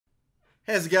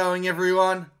How's it going,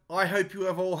 everyone? I hope you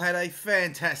have all had a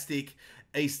fantastic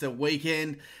Easter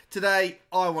weekend. Today,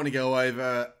 I want to go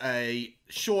over a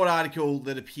short article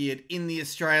that appeared in The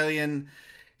Australian.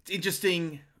 It's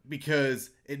interesting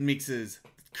because it mixes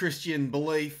Christian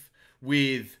belief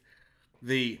with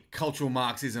the cultural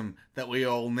Marxism that we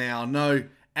all now know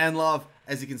and love.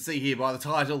 As you can see here by the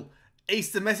title,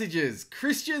 Easter Messages: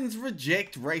 Christians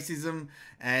Reject Racism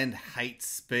and Hate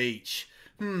Speech.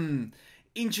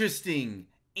 Interesting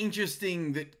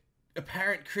that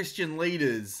apparent Christian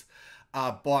leaders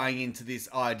are buying into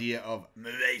this idea of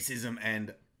racism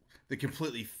and the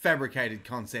completely fabricated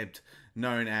concept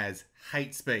known as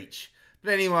hate speech.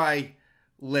 But anyway,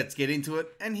 let's get into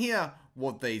it and hear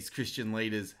what these Christian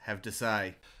leaders have to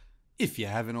say. If you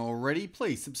haven't already,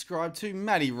 please subscribe to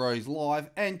Matty Rose Live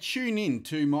and tune in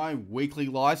to my weekly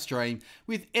live stream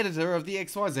with editor of the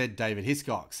XYZ, David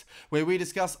Hiscox, where we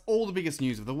discuss all the biggest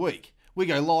news of the week. We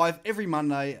go live every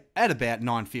Monday at about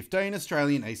 9:15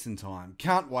 Australian Eastern Time.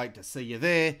 Can't wait to see you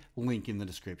there. Link in the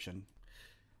description.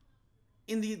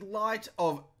 In the light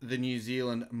of the New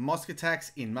Zealand mosque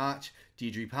attacks in March,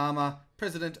 Deirdre Palmer,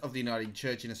 President of the Uniting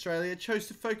Church in Australia, chose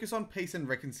to focus on peace and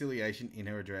reconciliation in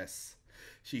her address.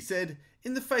 She said,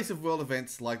 "In the face of world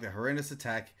events like the horrendous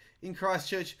attack in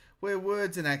Christchurch, where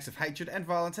words and acts of hatred and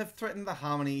violence have threatened the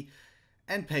harmony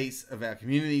and peace of our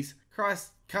communities,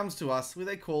 Christ comes to us with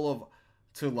a call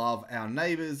to love our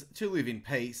neighbours, to live in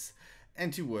peace,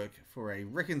 and to work for a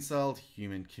reconciled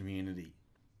human community."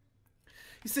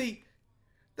 You see,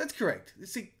 that's correct. You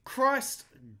see, Christ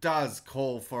does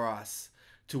call for us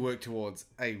to work towards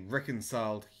a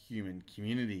reconciled human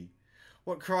community.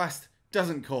 What Christ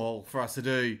doesn't call for us to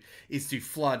do is to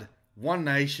flood one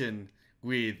nation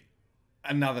with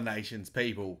another nation's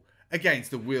people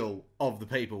against the will of the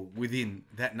people within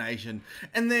that nation,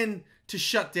 and then to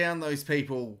shut down those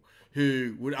people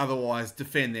who would otherwise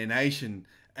defend their nation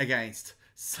against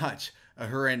such a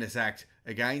horrendous act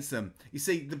against them. You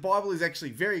see, the Bible is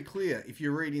actually very clear if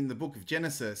you read in the book of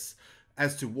Genesis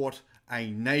as to what a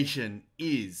nation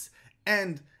is,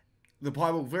 and the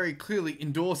Bible very clearly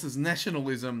endorses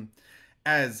nationalism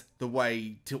as the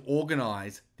way to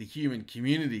organize the human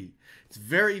community. It's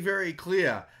very, very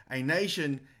clear. A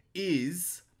nation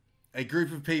is a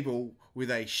group of people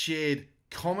with a shared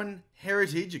common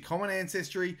heritage, a common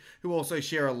ancestry, who also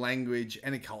share a language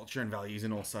and a culture and values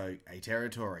and also a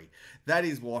territory. That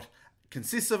is what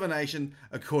consists of a nation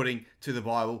according to the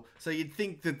Bible. So you'd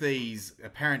think that these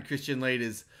apparent Christian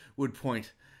leaders would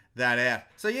point that out.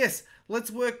 So yes,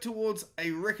 let's work towards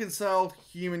a reconciled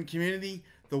human community.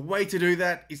 The way to do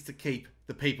that is to keep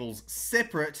the peoples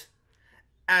separate,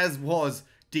 as was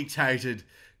dictated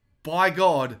by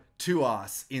God to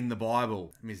us in the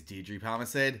Bible. Ms. Deirdre Palmer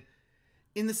said,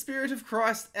 "In the spirit of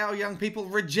Christ, our young people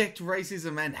reject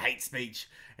racism and hate speech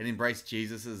and embrace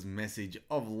Jesus' message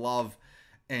of love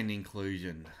and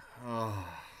inclusion."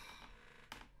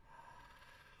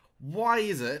 Why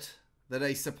is it that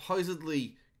a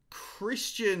supposedly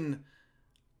Christian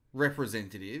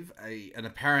representative, an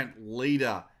apparent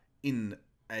leader in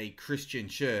a Christian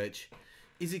church,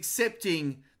 is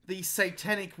accepting the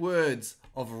satanic words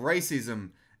of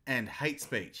racism and hate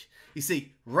speech? You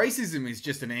see, racism is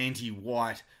just an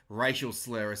anti-white racial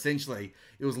slur, essentially.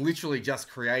 It was literally just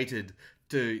created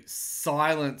to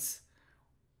silence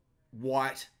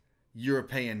white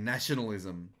European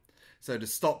nationalism. So to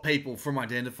stop people from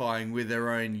identifying with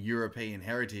their own European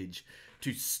heritage,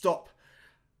 to stop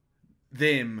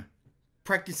them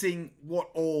practicing what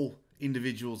all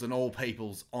individuals and all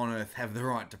peoples on earth have the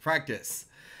right to practice.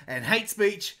 And hate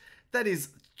speech, that is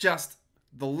just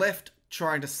the left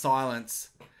trying to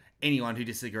silence anyone who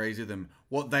disagrees with them.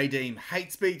 What they deem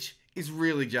hate speech is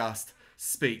really just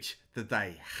speech that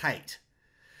they hate.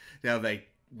 Now they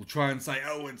will try and say,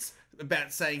 oh, it's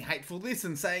about saying hateful this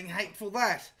and saying hateful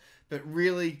that. But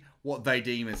really, what they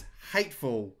deem as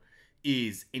hateful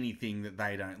is anything that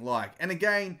they don't like. And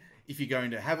again, if you're going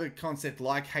to have a concept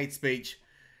like hate speech,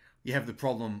 you have the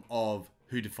problem of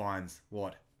who defines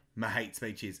what hate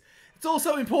speech is. It's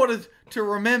also important to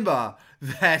remember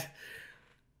that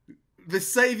the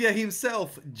Saviour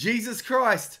himself, Jesus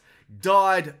Christ,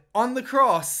 died on the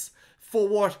cross for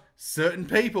what certain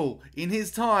people in his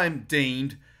time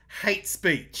deemed hate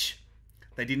speech.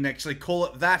 They didn't actually call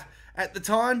it that at the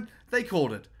time. They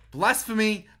called it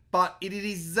blasphemy, but it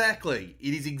is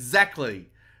exactly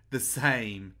the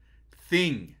same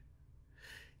thing.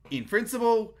 In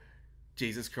principle,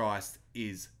 Jesus Christ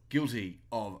is guilty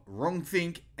of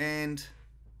wrongthink, and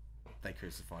they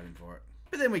crucified him for it.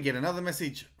 But then we get another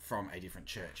message from a different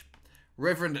church.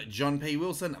 Reverend John P.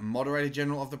 Wilson, Moderator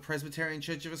General of the Presbyterian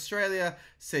Church of Australia,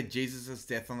 said Jesus'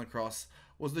 death on the cross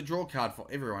was the draw card for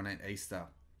everyone at Easter.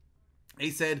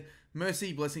 He said,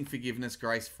 mercy, blessing, forgiveness,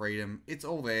 grace, freedom, it's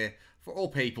all there for all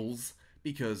peoples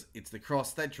because it's the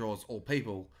cross that draws all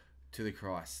people to the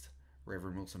Christ,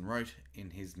 Reverend Wilson wrote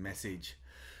in his message.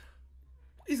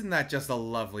 Isn't that just a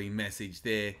lovely message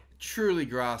there? Truly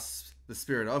grasps the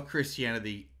spirit of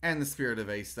Christianity and the spirit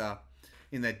of Easter,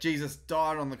 in that Jesus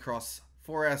died on the cross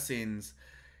for our sins.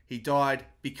 He died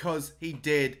because he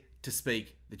dared to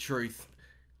speak the truth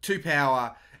to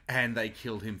power, and they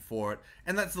killed him for it.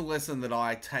 And that's the lesson that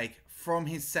I take from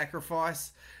his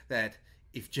sacrifice, that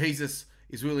if Jesus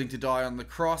is willing to die on the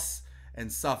cross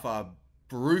and suffer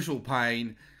brutal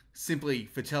pain simply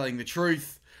for telling the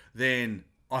truth, then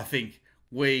I think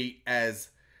we as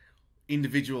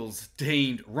individuals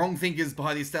deemed wrong thinkers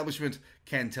by the establishment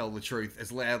can tell the truth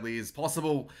as loudly as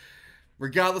possible,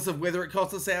 regardless of whether it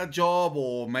costs us our job,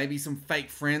 or maybe some fake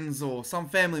friends or some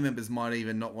family members might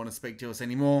even not want to speak to us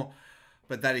anymore.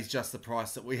 But that is just the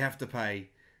price that we have to pay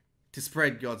to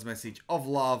spread God's message of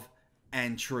love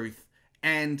and truth.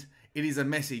 And it is a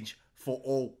message for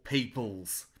all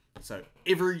peoples. So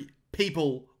every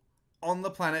people on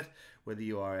the planet, whether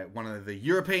you are one of the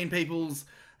European peoples,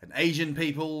 an Asian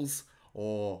peoples,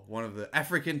 or one of the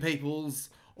African peoples,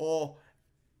 or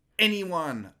any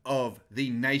one of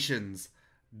the nations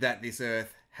that this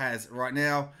earth has right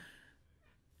now,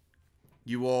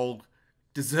 you all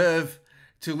deserve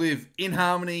to live in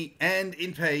harmony and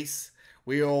in peace.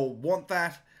 We all want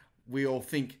that. We all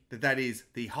think that that is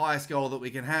the highest goal that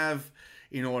we can have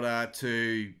in order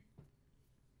to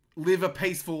live a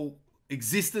peaceful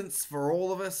existence for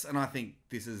all of us. And I think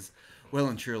this is well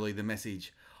and truly the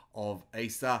message of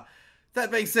Easter. That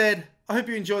being said, I hope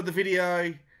you enjoyed the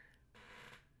video.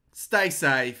 Stay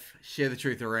safe, share the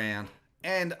truth around,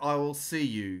 and I will see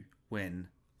you when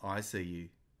I see you.